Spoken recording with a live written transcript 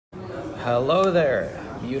Hello there,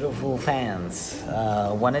 beautiful fans.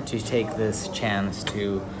 Wanted to take this chance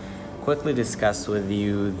to quickly discuss with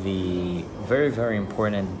you the very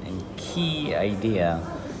important and key idea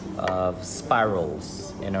of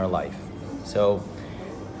spirals in our life. So,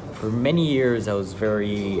 for many years, I was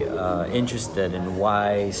very interested in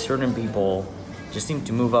why certain people just seem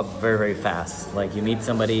to move up very fast. Like you meet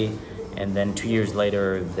somebody, and then 2 years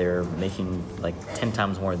later, they're making like 10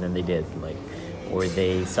 times more than they did. Or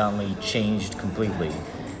they suddenly changed completely.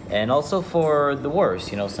 And also for the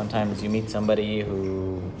worse, sometimes you meet somebody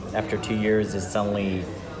who after 2 years is suddenly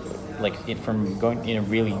from going in a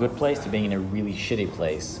really good place to being in a really shitty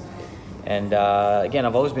place. And again,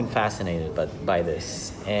 I've always been fascinated by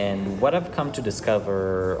this. And what I've come to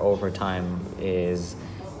discover over time is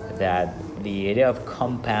that the idea of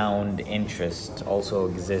compound interest also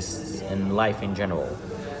exists in life in general.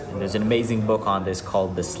 And there's an amazing book on this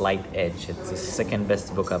called The Slight Edge. It's the second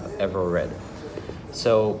best book I've ever read.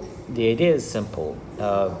 So the idea is simple.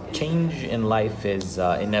 Change in life is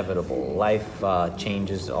inevitable. Life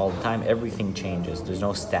changes all the time. Everything changes. There's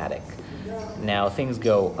no static. Now things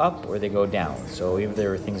go up or they go down. So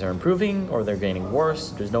either things are improving or they're getting worse.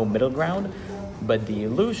 There's no middle ground. But the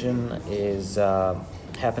illusion is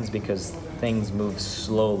happens because things move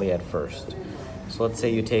slowly at first. So let's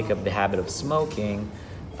say you take up the habit of smoking.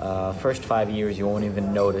 First 5 years you won't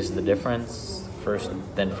even notice the difference. First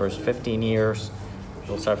 15 years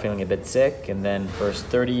you'll start feeling a bit sick, and then first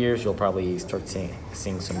 30 years you'll probably start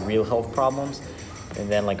seeing some real health problems, and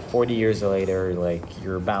then like 40 years later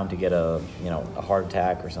you're bound to get a heart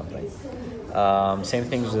attack or something. Same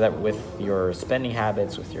things with your spending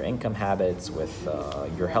habits, with your income habits, with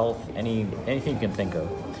your health, anything you can think of.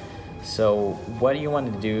 So what you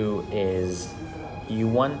want to do is you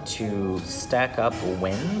want to stack up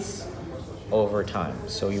wins over time.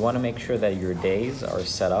 So you want to make sure that your days are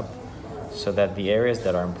set up so that the areas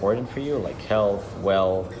that are important for you, like health,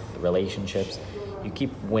 wealth, relationships, you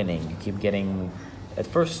keep winning. You keep getting at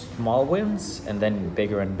first small wins and then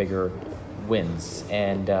bigger and bigger wins.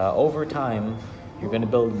 And over time, you're going to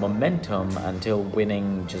build momentum until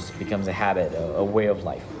winning just becomes a habit, a way of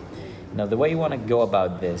life. Now, the way you want to go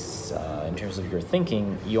about this in terms of your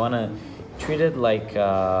thinking, you want to treat it like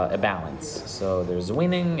a balance. So there's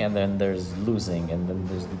winning and then there's losing, and then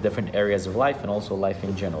there's the different areas of life and also life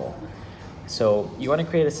in general. So you want to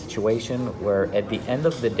create a situation where at the end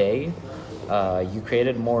of the day, you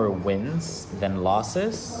created more wins than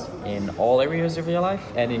losses in all areas of your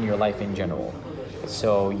life and in your life in general.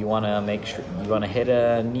 So you want to make sure you want to hit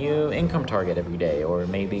a new income target every day, or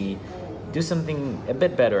maybe do something a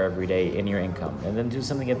bit better every day in your income, and then do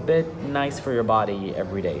something a bit nice for your body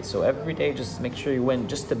every day. So every day, just make sure you win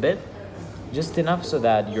just a bit, just enough so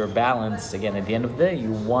that your balance, again, at the end of the day,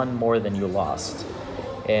 you won more than you lost.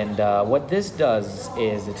 And what this does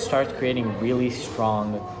is it starts creating really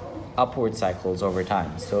strong upward cycles over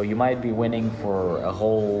time. So you might be winning for a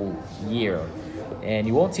whole year and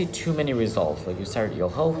you won't see too many results. Your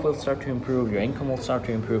health will start to improve, your income will start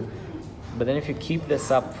to improve. But then if you keep this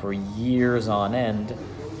up for years on end,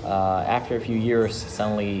 after a few years,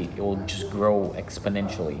 suddenly it will just grow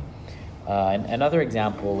exponentially. And another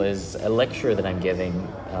example is a lecture that I'm giving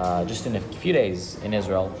just in a few days in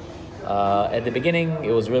Israel. At the beginning,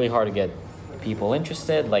 it was really hard to get people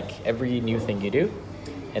interested, like every new thing you do.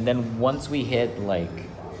 And then once we hit like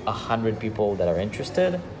 100 people that are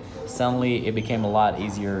interested, suddenly it became a lot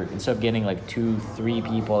easier. Instead of getting like 2-3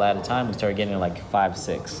 people at a time, we started getting like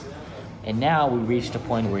 5-6. And now we reached a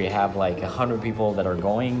point where you have like 100 people that are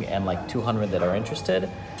going and like 200 that are interested.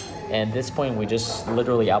 And at this point, we just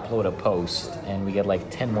literally upload a post and we get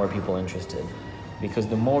like 10 more people interested. Because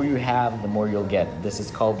the more you have, the more you'll get. This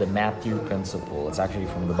is called the Matthew principle. It's actually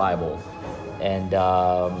from the Bible. And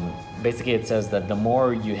basically it says that the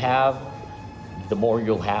more you have, the more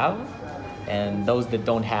you'll have. And those that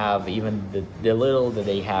don't have, even the little that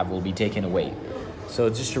they have will be taken away. So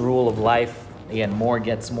it's just a rule of life. Again, more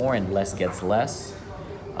gets more and less gets less.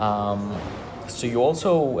 So you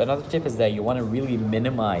also, another tip is that you want to really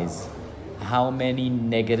minimize how many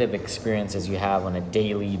negative experiences you have on a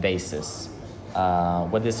daily basis.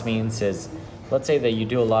 What this means is, let's say that you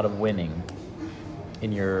do a lot of winning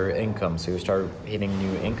in your income. So you start hitting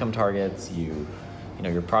new income targets,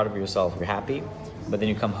 you're proud of yourself, you're happy, but then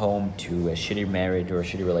you come home to a shitty marriage or a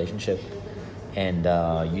shitty relationship, and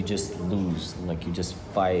you just lose, like you just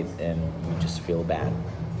fight and you just feel bad.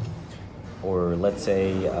 Or let's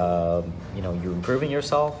say you're improving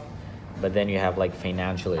yourself, but then you have like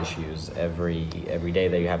financial issues every day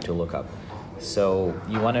that you have to look up. So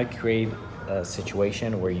you want to create a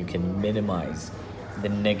situation where you can minimize the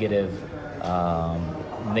negative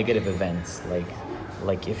negative events,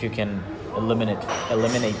 like if you can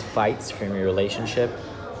eliminate fights from your relationship,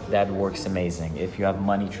 that works amazing. If you have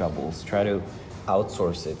money troubles, try to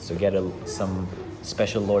outsource it. So get some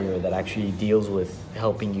special lawyer that actually deals with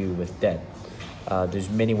helping you with debt. There's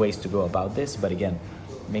many ways to go about this, but again,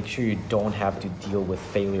 make sure you don't have to deal with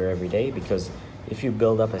failure every day, because if you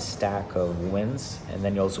build up a stack of wins and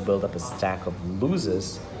then you also build up a stack of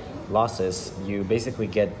losses, you basically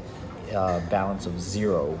get a balance of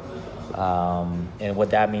zero. And what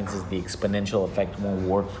that means is the exponential effect won't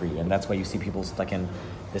work for you. And that's why you see people stuck in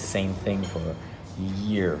the same thing for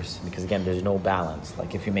years, because again, there's no balance.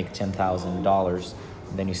 Like if you make $10,000,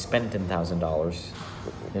 then you spend $10,000,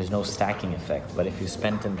 there's no stacking effect. But if you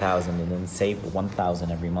spend 10,000 and then save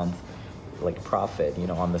 1,000 every month, like profit,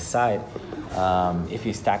 on the side, if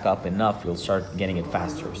you stack up enough, you'll start getting it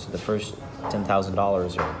faster. So the first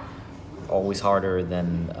 $10,000 are always harder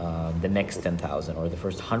than the next 10,000, or the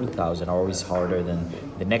first 100,000 are always harder than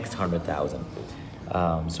the next 100,000.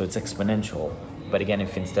 So it's exponential. But again,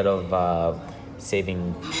 if instead of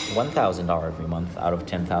saving $1,000 every month out of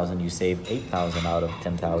 10,000, you save 8,000 out of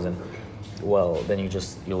 10,000, well, then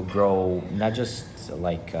you'll grow not just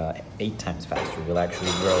like 8 times faster. You'll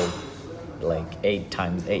actually grow like 8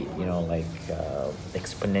 times 8.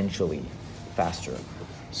 Exponentially faster.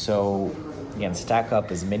 So again, stack up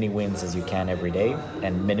as many wins as you can every day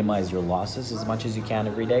and minimize your losses as much as you can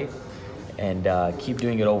every day, and keep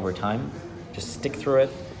doing it over time. Just stick through it,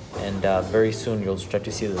 and very soon you'll start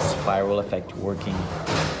to see the spiral effect working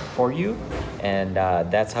for you, and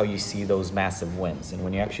that's how you see those massive wins. And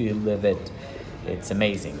when you actually live it, it's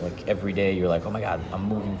amazing. Like every day you're like, oh my God, I'm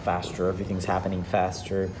moving faster, everything's happening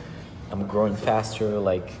faster, I'm growing faster.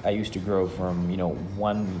 Like I used to grow from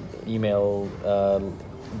one email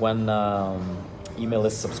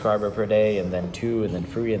list subscriber per day, and then 2, and then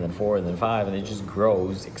 3, and then 4, and then 5, and it just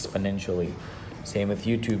grows exponentially. Same with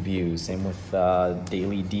YouTube views, same with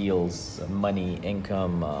daily deals, money,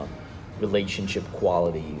 income, relationship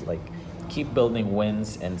quality. Like keep building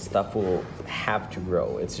wins, and stuff will have to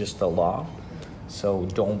grow. It's just the law. So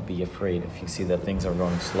don't be afraid if you see that things are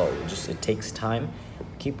going slow. It takes time.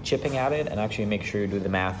 Keep chipping at it, and actually make sure you do the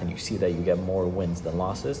math and you see that you get more wins than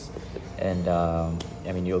losses. And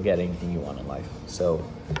you'll get anything you want in life. So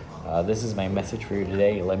this is my message for you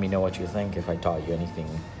today. Let me know what you think, if I taught you anything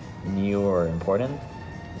new or important,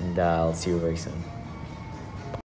 and I'll see you very soon.